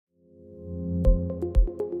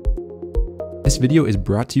This video is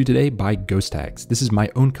brought to you today by Ghost Tags. This is my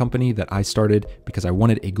own company that I started because I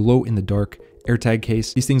wanted a glow-in-the-dark AirTag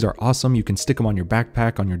case. These things are awesome. You can stick them on your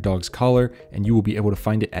backpack, on your dog's collar, and you will be able to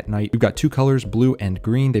find it at night. We've got two colors, blue and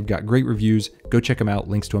green. They've got great reviews. Go check them out.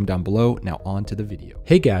 Links to them down below. Now on to the video.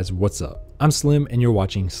 Hey guys, what's up? I'm Slim and you're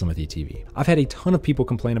watching Slimithy TV. I've had a ton of people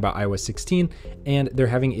complain about iOS 16 and they're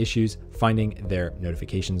having issues finding their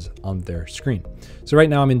notifications on their screen. So right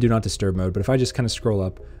now I'm in Do Not Disturb mode, but if I just kind of scroll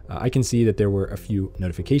up, I can see that there were a few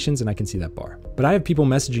notifications and I can see that bar. But I have people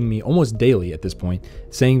messaging me almost daily at this point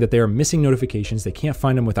saying that they are missing notifications. They can't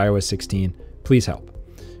find them with iOS 16. Please help.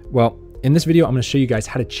 Well, in this video, I'm going to show you guys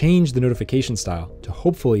how to change the notification style to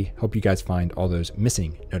hopefully help you guys find all those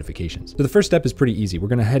missing notifications. So the first step is pretty easy. We're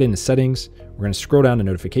going to head into settings. We're going to scroll down to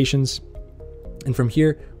notifications. And from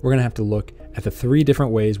here, we're going to have to look at the three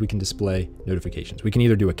different ways we can display notifications. We can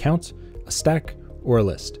either do a count, a stack, or a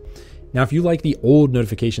list. Now, if you like the old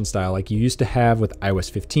notification style like you used to have with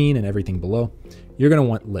iOS 15 and everything below, you're going to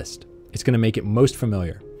want list. It's going to make it most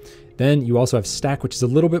familiar. Then you also have stack, which is a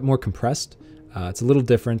little bit more compressed. It's a little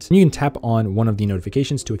different. And you can tap on one of the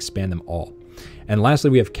notifications to expand them all. And lastly,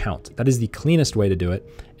 we have count. That is the cleanest way to do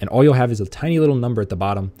it. And all you'll have is a tiny little number at the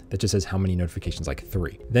bottom that just says how many notifications, like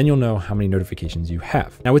 3. Then you'll know how many notifications you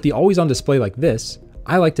have. Now with the always on display like this,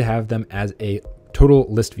 I like to have them as a total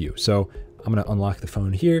list view. So I'm going to unlock the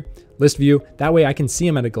phone here, list view. That way I can see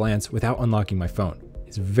them at a glance without unlocking my phone.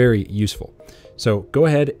 It's very useful. So go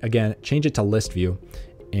ahead, again, change it to list view,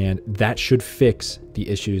 and that should fix the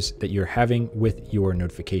issues that you're having with your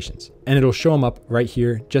notifications. And it'll show them up right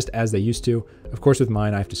here, just as they used to. Of course, with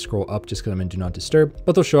mine, I have to scroll up just because I'm in Do Not Disturb,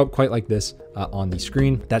 but they'll show up quite like this on the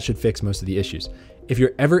screen. That should fix most of the issues. If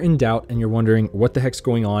you're ever in doubt and you're wondering what the heck's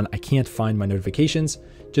going on, I can't find my notifications,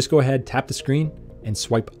 just go ahead, tap the screen and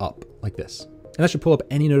swipe up like this. And that should pull up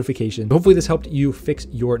any notification. Hopefully this helped you fix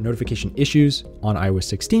your notification issues on iOS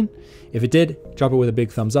 16. If it did, drop it with a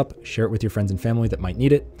big thumbs up, share it with your friends and family that might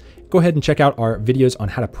need it. Go ahead and check out our videos on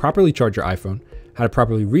how to properly charge your iPhone, how to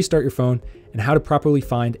properly restart your phone, and how to properly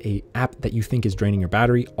find an app that you think is draining your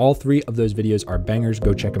battery. All 3 of those videos are bangers.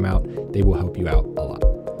 Go check them out. They will help you out a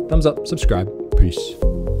lot. Thumbs up, subscribe, peace.